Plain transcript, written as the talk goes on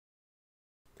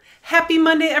Happy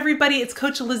Monday, everybody. It's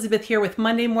Coach Elizabeth here with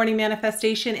Monday Morning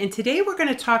Manifestation. And today we're going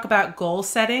to talk about goal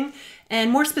setting and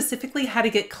more specifically, how to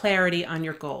get clarity on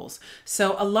your goals.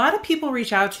 So a lot of people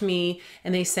reach out to me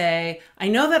and they say, I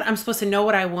know that I'm supposed to know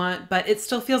what I want, but it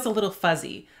still feels a little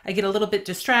fuzzy. I get a little bit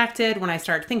distracted when I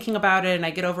start thinking about it and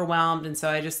I get overwhelmed. And so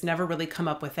I just never really come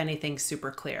up with anything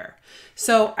super clear.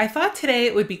 So I thought today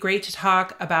it would be great to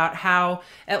talk about how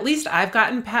at least I've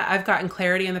gotten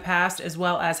clarity in the past, as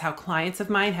well as how clients of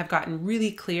mine have gotten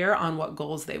really clear on what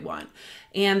goals they want.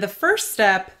 And the first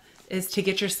step is to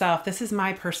get yourself, this is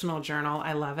my personal journal.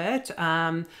 I love it.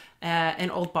 An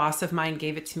old boss of mine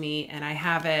gave it to me and I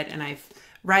have it and I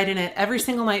write in it every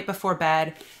single night before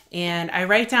bed. And I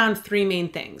write down three main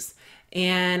things.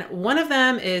 And one of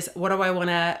them is, what do I want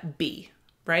to be,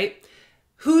 right?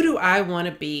 Who do I want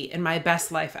to be in my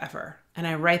best life ever? And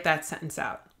I write that sentence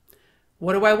out.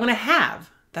 What do I want to have?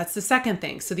 That's the second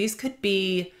thing. So these could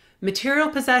be material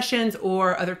possessions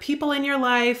or other people in your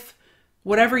life,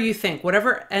 whatever you think,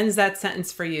 whatever ends that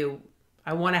sentence for you.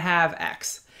 I want to have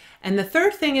X. And the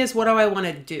third thing is, what do I want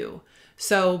to do?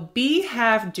 So be,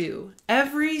 have, do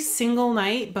every single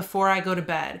night before I go to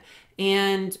bed.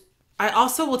 And I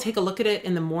also will take a look at it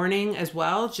in the morning as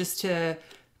well, just to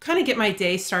kind of get my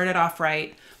day started off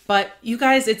right. But you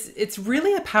guys, it's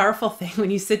really a powerful thing when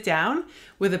you sit down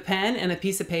with a pen and a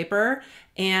piece of paper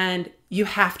and you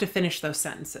have to finish those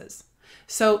sentences.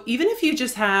 So even if you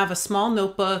just have a small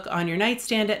notebook on your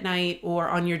nightstand at night or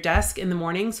on your desk in the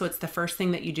morning, so it's the first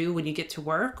thing that you do when you get to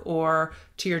work or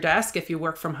to your desk if you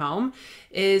work from home,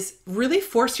 is really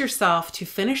force yourself to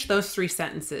finish those three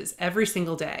sentences every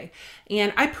single day.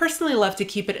 And I personally love to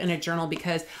keep it in a journal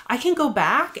because I can go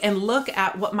back and look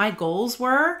at what my goals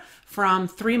were from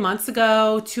 3 months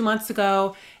ago, 2 months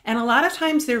ago, and a lot of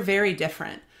times they're very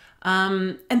different.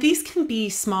 And these can be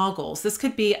small goals. This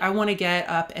could be, I want to get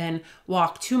up and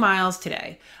walk 2 miles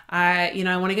today. I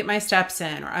want to get my steps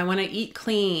in, or I want to eat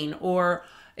clean, or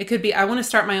it could be, I want to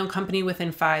start my own company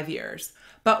within 5 years.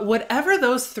 But whatever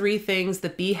those three things, the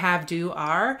be, have, do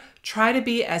are, try to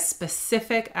be as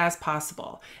specific as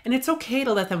possible. And it's okay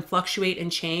to let them fluctuate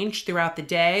and change throughout the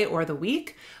day or the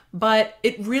week. But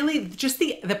it really, just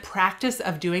the practice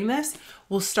of doing this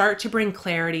will start to bring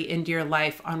clarity into your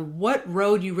life on what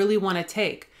road you really want to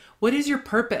take. What is your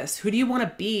purpose? Who do you want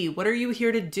to be? What are you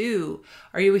here to do?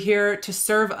 Are you here to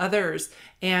serve others?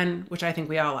 And which I think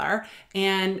we all are.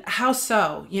 And how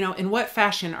so? In what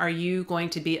fashion are you going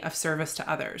to be of service to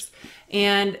others?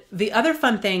 And the other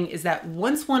fun thing is that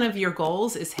once one of your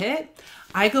goals is hit,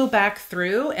 I go back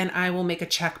through and I will make a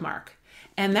check mark.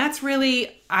 And that's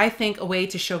really, I think, a way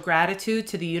to show gratitude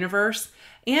to the universe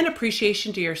and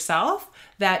appreciation to yourself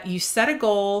that you set a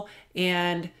goal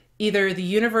and either the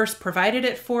universe provided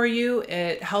it for you,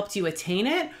 it helped you attain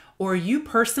it, or you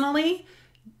personally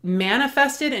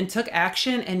manifested and took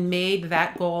action and made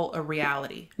that goal a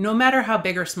reality, no matter how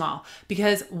big or small.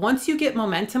 Because once you get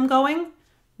momentum going,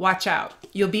 watch out,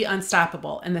 you'll be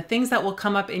unstoppable. And the things that will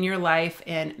come up in your life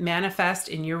and manifest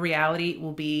in your reality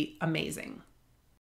will be amazing.